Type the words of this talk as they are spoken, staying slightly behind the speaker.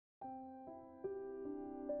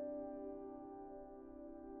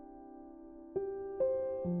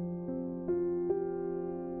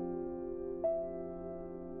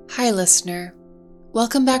Hi, listener.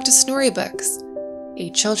 Welcome back to Storybooks,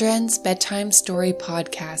 a children's bedtime story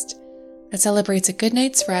podcast that celebrates a good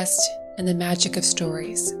night's rest and the magic of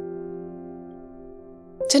stories.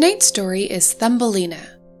 Tonight's story is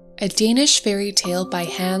Thumbelina, a Danish fairy tale by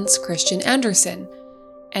Hans Christian Andersen,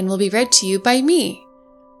 and will be read to you by me,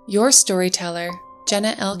 your storyteller,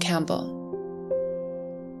 Jenna L. Campbell.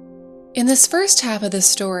 In this first half of the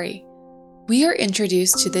story, we are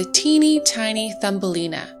introduced to the teeny tiny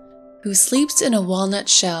Thumbelina, who sleeps in a walnut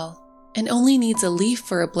shell and only needs a leaf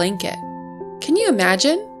for a blanket. Can you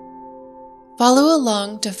imagine? Follow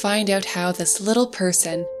along to find out how this little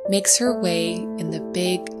person makes her way in the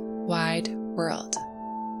big, wide world.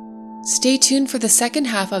 Stay tuned for the second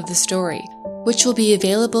half of the story, which will be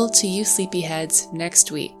available to you sleepyheads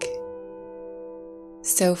next week.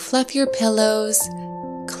 So fluff your pillows,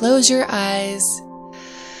 close your eyes,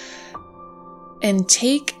 and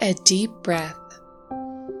take a deep breath.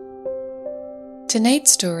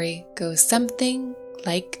 Tonight's story goes something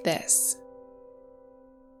like this.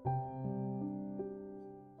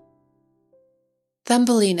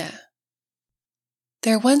 Thumbelina.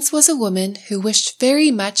 There once was a woman who wished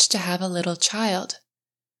very much to have a little child.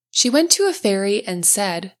 She went to a fairy and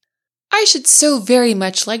said, "I should so very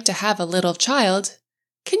much like to have a little child.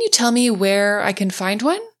 Can you tell me where I can find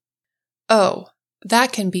one?" "Oh,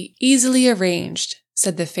 that can be easily arranged,"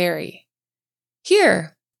 said the fairy.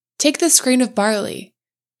 "Here, take this grain of barley.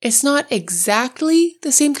 It's not exactly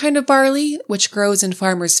the same kind of barley which grows in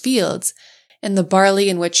farmers' fields and the barley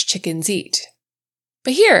in which chickens eat.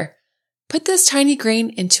 But here, put this tiny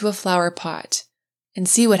grain into a flower pot and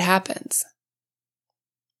see what happens."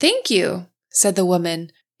 "Thank you," said the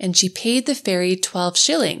woman, and she paid the fairy 12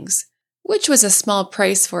 shillings, which was a small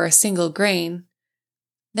price for a single grain.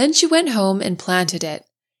 Then she went home and planted it,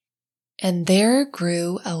 and there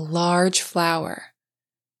grew a large flower.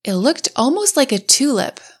 It looked almost like a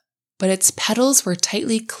tulip, but its petals were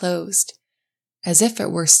tightly closed, as if it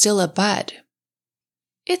were still a bud.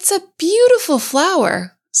 "It's a beautiful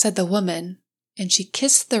flower," said the woman, and she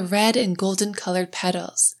kissed the red and golden-colored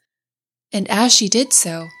petals. And as she did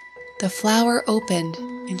so, the flower opened,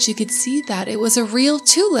 and she could see that it was a real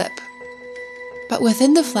tulip. But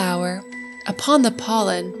within the flower, upon the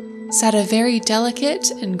pollen, sat a very delicate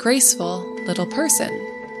and graceful little person.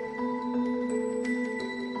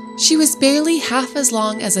 She was barely half as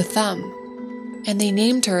long as a thumb, and they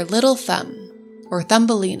named her Little Thumb, or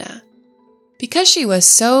Thumbelina, because she was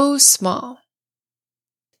so small.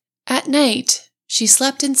 At night, she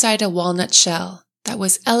slept inside a walnut shell that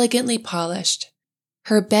was elegantly polished.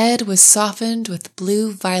 Her bed was softened with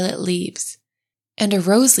blue-violet leaves, and a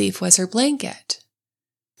rose leaf was her blanket.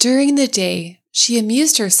 During the day, she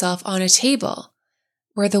amused herself on a table,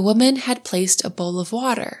 where the woman had placed a bowl of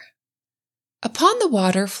water. Upon the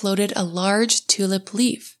water floated a large tulip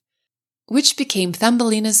leaf, which became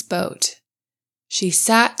Thumbelina's boat. She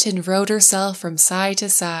sat and rowed herself from side to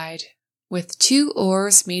side, with 2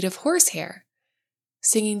 oars made of horsehair,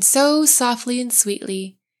 singing so softly and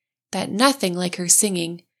sweetly that nothing like her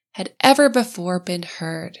singing had ever before been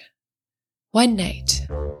heard. One night,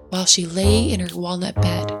 while she lay in her walnut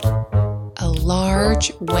bed, a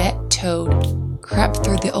large, wet toad crept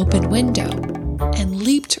through the open window and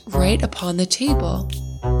leaped right upon the table,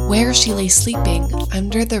 where she lay sleeping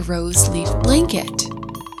under the rose leaf blanket.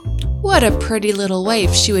 "What a pretty little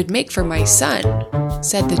wife she would make for my son,"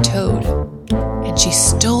 said the toad, and she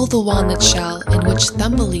stole the walnut shell in which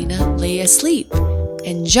Thumbelina lay asleep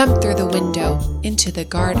and jumped through the window into the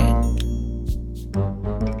garden.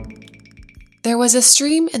 There was a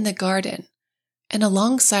stream in the garden, and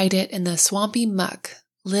alongside it in the swampy muck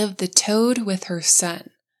lived the toad with her son.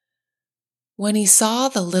 When he saw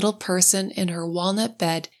the little person in her walnut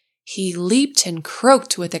bed, he leaped and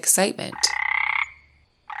croaked with excitement.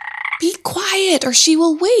 "Be quiet, or she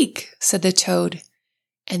will wake," said the toad,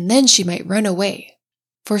 "and then she might run away,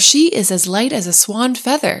 for she is as light as a swan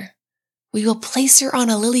feather. We will place her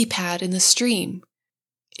on a lily pad in the stream.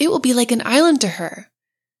 It will be like an island to her.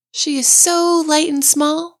 She is so light and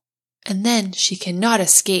small, and then she cannot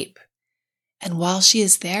escape. And while she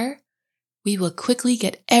is there, we will quickly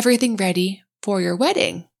get everything ready for your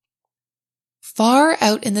wedding." Far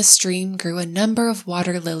out in the stream grew a number of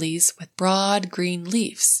water lilies with broad green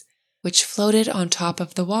leaves, which floated on top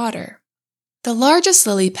of the water. The largest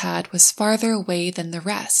lily pad was farther away than the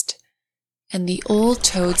rest, and the old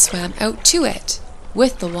toad swam out to it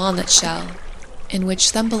with the walnut shell, in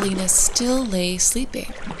which Thumbelina still lay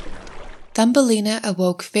sleeping. Thumbelina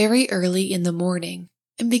awoke very early in the morning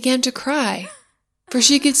and began to cry, for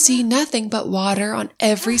she could see nothing but water on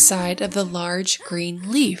every side of the large green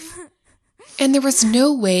leaf, and there was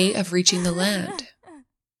no way of reaching the land.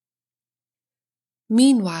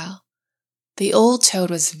 Meanwhile, the old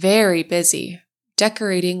toad was very busy,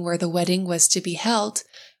 decorating where the wedding was to be held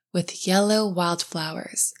with yellow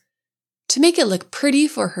wildflowers, to make it look pretty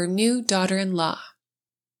for her new daughter-in-law.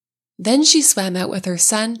 Then she swam out with her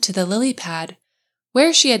son to the lily pad,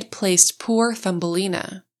 where she had placed poor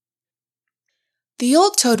Thumbelina. The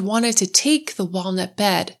old toad wanted to take the walnut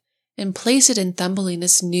bed and place it in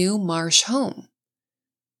Thumbelina's new marsh home.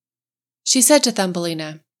 She said to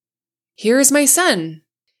Thumbelina, "Here is my son.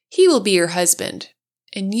 He will be your husband,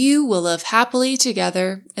 and you will live happily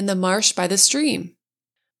together in the marsh by the stream."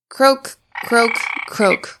 Croak, croak,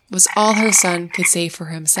 croak was all her son could say for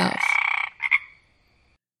himself.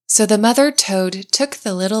 So the mother toad took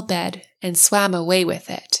the little bed and swam away with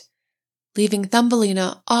it, leaving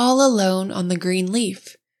Thumbelina all alone on the green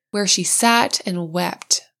leaf, where she sat and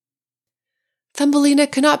wept. Thumbelina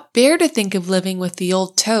could not bear to think of living with the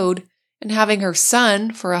old toad and having her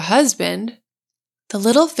son for a husband. The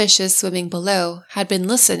little fishes swimming below had been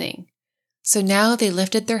listening, so now they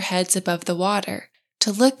lifted their heads above the water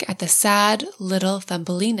to look at the sad little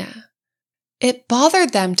Thumbelina. It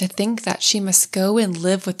bothered them to think that she must go and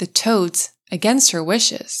live with the toads against her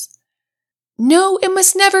wishes. "No, it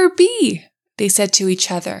must never be," they said to each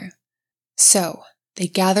other. So they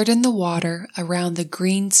gathered in the water around the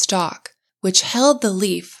green stalk which held the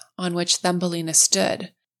leaf on which Thumbelina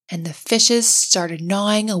stood, and the fishes started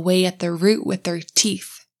gnawing away at the root with their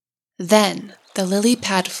teeth. Then the lily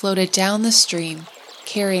pad floated down the stream,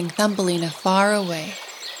 carrying Thumbelina far away.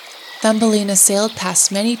 Thumbelina sailed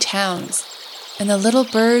past many towns, and the little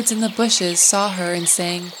birds in the bushes saw her and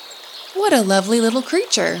sang, "What a lovely little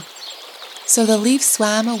creature!" So the leaf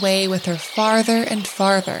swam away with her farther and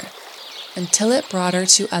farther, until it brought her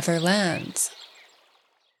to other lands.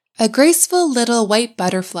 A graceful little white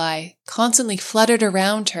butterfly constantly fluttered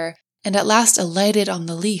around her and at last alighted on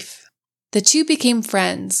the leaf. The two became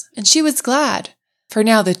friends, and she was glad, for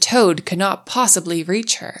now the toad could not possibly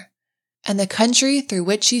reach her. And the country through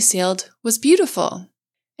which she sailed was beautiful,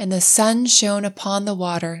 and the sun shone upon the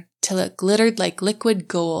water till it glittered like liquid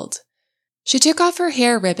gold. She took off her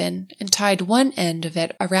hair ribbon and tied one end of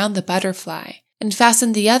it around the butterfly and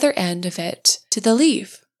fastened the other end of it to the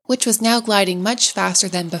leaf, which was now gliding much faster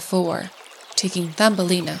than before, taking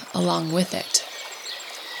Thumbelina along with it.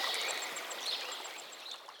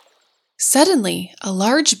 Suddenly, a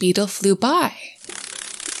large beetle flew by.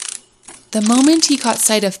 The moment he caught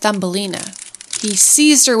sight of Thumbelina, he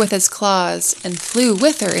seized her with his claws and flew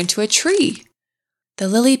with her into a tree. The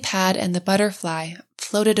lily pad and the butterfly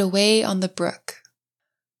floated away on the brook.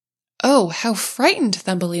 Oh, how frightened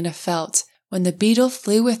Thumbelina felt when the beetle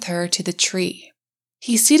flew with her to the tree.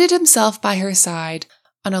 He seated himself by her side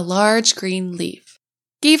on a large green leaf,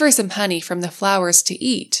 gave her some honey from the flowers to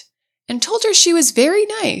eat, and told her she was very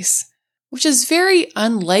nice, which is very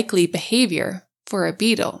unlikely behavior for a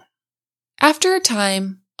beetle. After a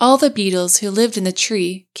time, all the beetles who lived in the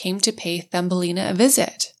tree came to pay Thumbelina a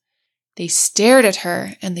visit. They stared at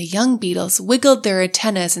her, and the young beetles wiggled their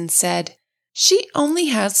antennas and said, "She only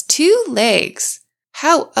has 2 legs.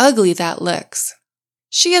 How ugly that looks."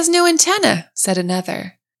 "She has no antenna," said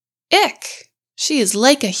another. "Ick! She is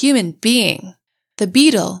like a human being." The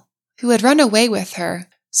beetle, who had run away with her,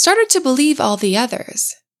 started to believe all the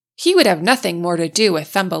others. He would have nothing more to do with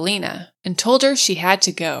Thumbelina, and told her she had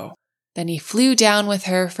to go. Then he flew down with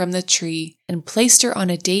her from the tree and placed her on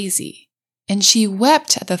a daisy, and she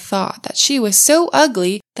wept at the thought that she was so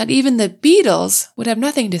ugly that even the beetles would have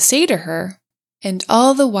nothing to say to her. And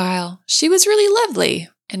all the while she was really lovely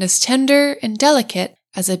and as tender and delicate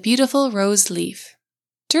as a beautiful rose leaf.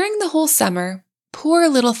 During the whole summer, poor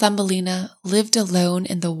little Thumbelina lived alone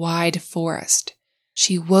in the wide forest.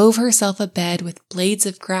 She wove herself a bed with blades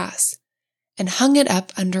of grass and hung it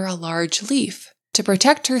up under a large leaf to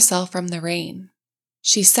protect herself from the rain.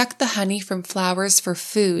 She sucked the honey from flowers for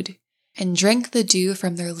food and drank the dew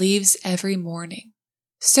from their leaves every morning.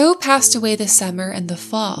 So passed away the summer and the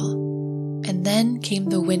fall, and then came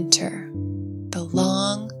the winter, the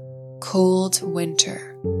long, cold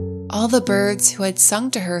winter. All the birds who had sung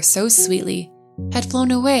to her so sweetly had flown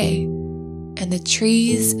away, and the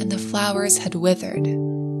trees and the flowers had withered.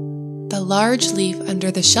 The large leaf under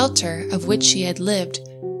the shelter of which she had lived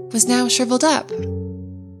was now shriveled up.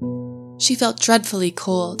 She felt dreadfully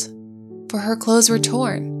cold, for her clothes were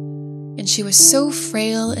torn, and she was so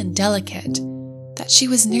frail and delicate that she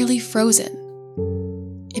was nearly frozen.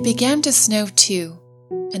 It began to snow too,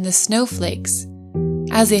 and the snowflakes,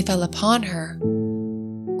 as they fell upon her,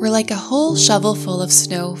 were like a whole shovelful of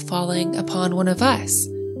snow falling upon one of us,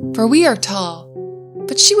 for we are tall,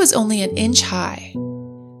 but she was only an inch high.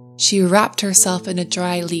 She wrapped herself in a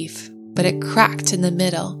dry leaf, but it cracked in the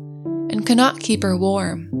middle and could not keep her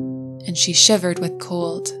warm, and she shivered with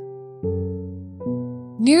cold.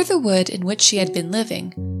 Near the wood in which she had been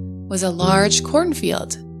living was a large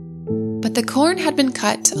cornfield, but the corn had been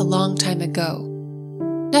cut a long time ago.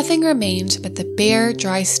 Nothing remained but the bare,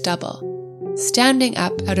 dry stubble, standing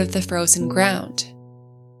up out of the frozen ground.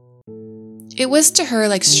 It was to her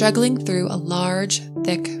like struggling through a large,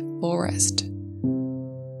 thick forest.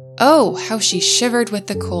 Oh, how she shivered with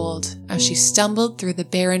the cold as she stumbled through the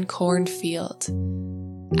barren cornfield.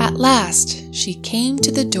 At last, she came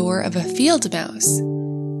to the door of a field mouse,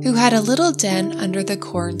 who had a little den under the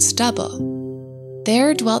corn stubble.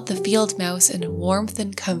 There dwelt the field mouse in warmth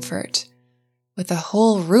and comfort, with a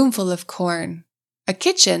whole roomful of corn, a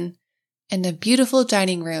kitchen, and a beautiful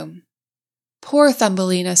dining room. Poor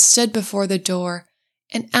Thumbelina stood before the door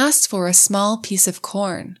and asked for a small piece of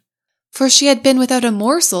corn, for she had been without a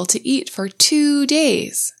morsel to eat for 2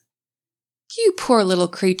 days. "You poor little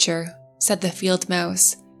creature," said the field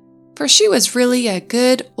mouse, for she was really a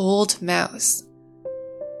good old mouse.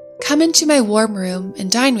 "Come into my warm room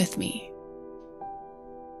and dine with me."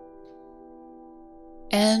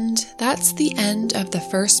 And that's the end of the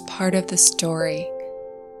first part of the story.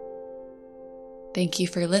 Thank you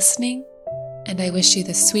for listening, and I wish you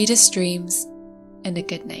the sweetest dreams and a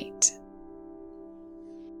good night.